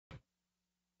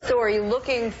So are you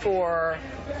looking for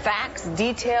facts,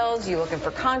 details? You looking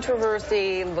for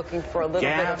controversy? Looking for a little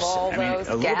bit of all those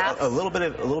gaps? A little bit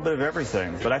of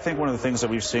everything. But I think one of the things that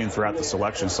we've seen throughout this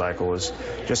election cycle is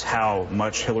just how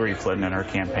much Hillary Clinton and her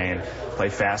campaign play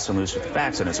fast and loose with the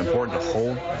facts, and it's important to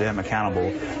hold them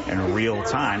accountable in real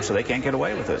time so they can't get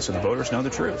away with it, so the voters know the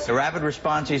truth. The rapid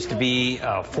response used to be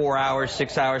 4 hours,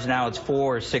 6 hours. Now it's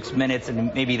 4 or 6 minutes,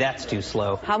 and maybe that's too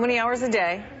slow. How many hours a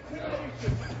day?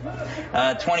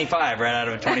 25 right out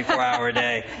of a 24-hour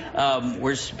day.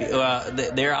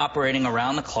 They're operating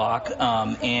around the clock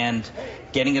and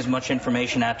getting as much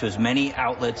information out to as many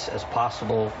outlets as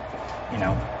possible,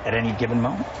 at any given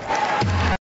moment.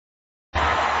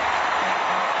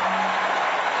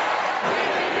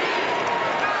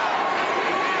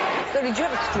 So did you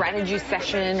have a strategy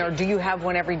session, or do you have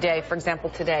one every day? For example,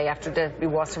 today, after Debbie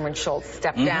Wasserman Schultz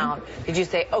stepped down, did you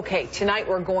say, okay, tonight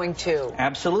we're going to?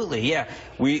 Absolutely, yeah.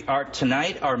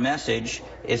 Tonight our message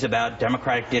is about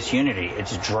Democratic disunity.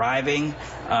 It's driving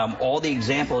all the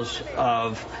examples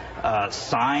of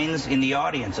signs in the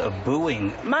audience of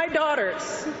booing. My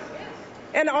daughters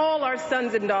and all our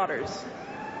sons and daughters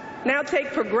now take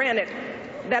for granted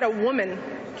that a woman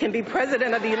can be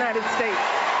president of the United States.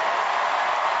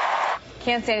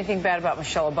 Can't say anything bad about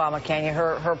Michelle Obama, can you?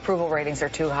 Her approval ratings are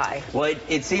too high. Well,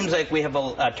 it seems like we have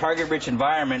a target-rich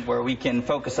environment where we can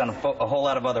focus on a whole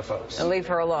lot of other folks. And leave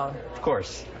her alone. Of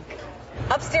course.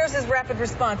 Upstairs is Rapid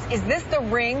Response. Is this the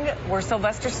ring where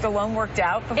Sylvester Stallone worked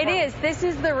out before? It is. This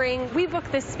is the ring. We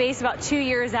booked this space about 2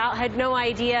 years out. Had no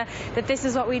idea that this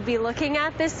is what we'd be looking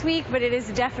at this week, but it is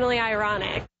definitely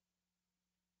ironic.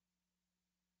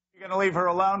 You're going to leave her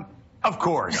alone? Of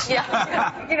course.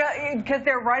 Yeah, because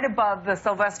they're right above the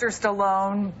Sylvester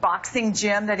Stallone boxing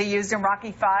gym that he used in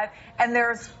Rocky V, and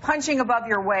there's punching above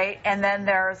your weight, and then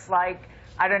there's like,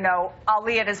 I don't know,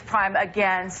 Ali at his prime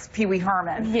against Pee Wee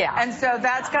Herman. Yeah. And so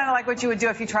that's kind of like what you would do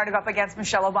if you tried to go up against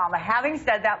Michelle Obama. Having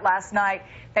said that, last night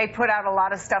they put out a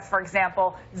lot of stuff. For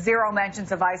example, 0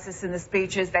 mentions of ISIS in the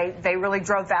speeches. They really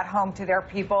drove that home to their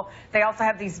people. They also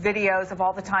have these videos of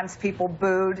all the times people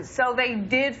booed. So they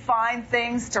did find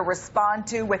things to respond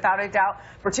to, without a doubt,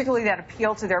 particularly that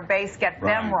appeal to their base, get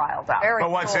them riled up.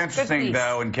 But what's interesting,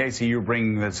 though, and Casey, you were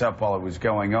bringing this up while it was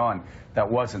going on,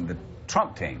 that wasn't the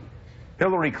Trump team.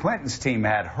 Hillary Clinton's team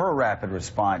had her rapid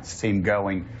response team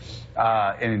going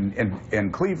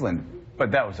in Cleveland,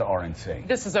 but that was the RNC.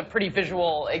 This is a pretty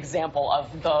visual example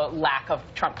of the lack of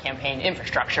Trump campaign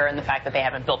infrastructure and the fact that they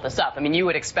haven't built this up. I mean, you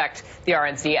would expect the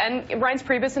RNC, and Reince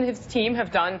Priebus and his team have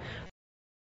done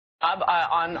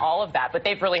on all of that, but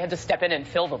they've really had to step in and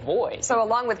fill the void. So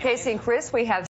along with Casey and Chris, we have